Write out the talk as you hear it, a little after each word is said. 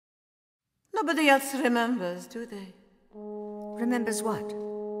Nobody else remembers, do they? Remembers what?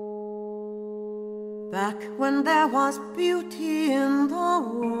 Back when there was beauty in the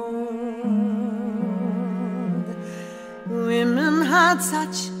world, women had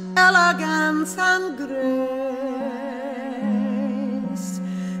such elegance and grace.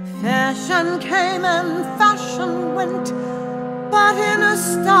 Fashion came and fashion went, but inner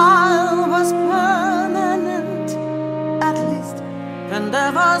style was permanent. At least when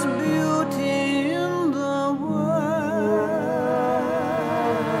there was beauty in the world.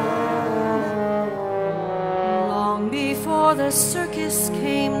 Long before the circus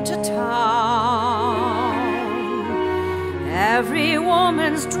came to town, every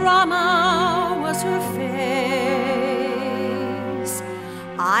woman's drama was her face.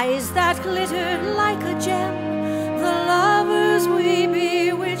 Eyes that glittered like a gem, the lovers we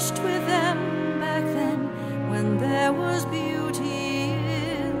bewitched with them back then, when there was beauty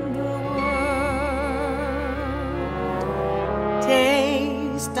in the world.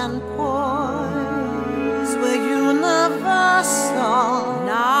 Taste and poise were universal.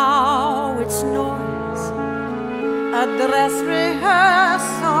 Now it's noise, a dress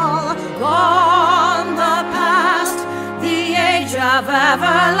rehearsal. gone the past, the age of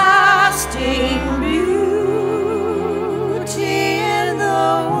everlasting beauty in the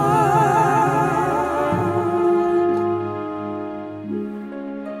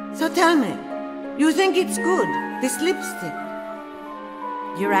world. So tell me, you think it's good, this lipstick?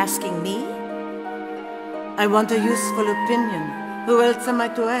 You're asking me? I want a useful opinion. Who else am I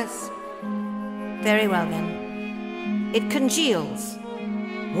to ask? Very well then. It congeals.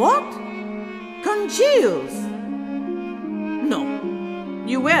 What? Congeals? No,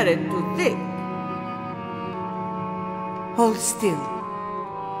 you wear it too thick. Hold still.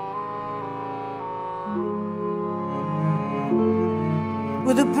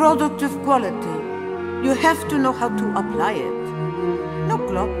 With a product of quality, you have to know how to apply it. No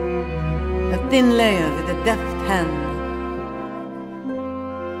clock, a thin layer with a deft hand.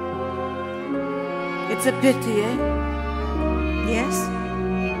 It's a pity, eh? Yes?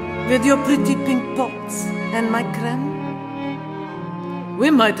 With your pretty pink pots and my creme, we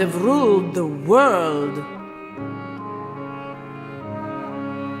might have ruled the world.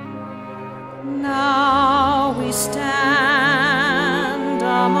 Now we stand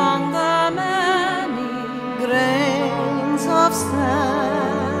among the many Grains of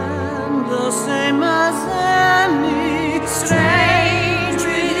sand, the same as any. strange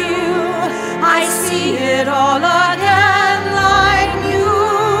with you. I see it all again like new.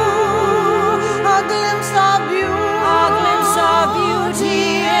 A glimpse of you, A glimpse of beauty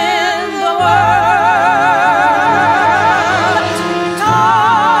in the world.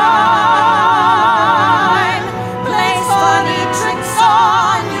 Time plays funny tricks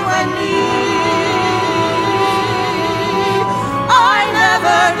on you and me. I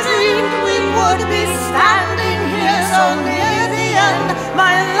never dreamed we would be standing here so near the end.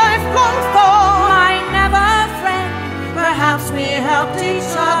 My lifelong foe, My never friend, perhaps we helped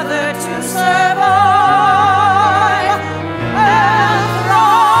each other to survive.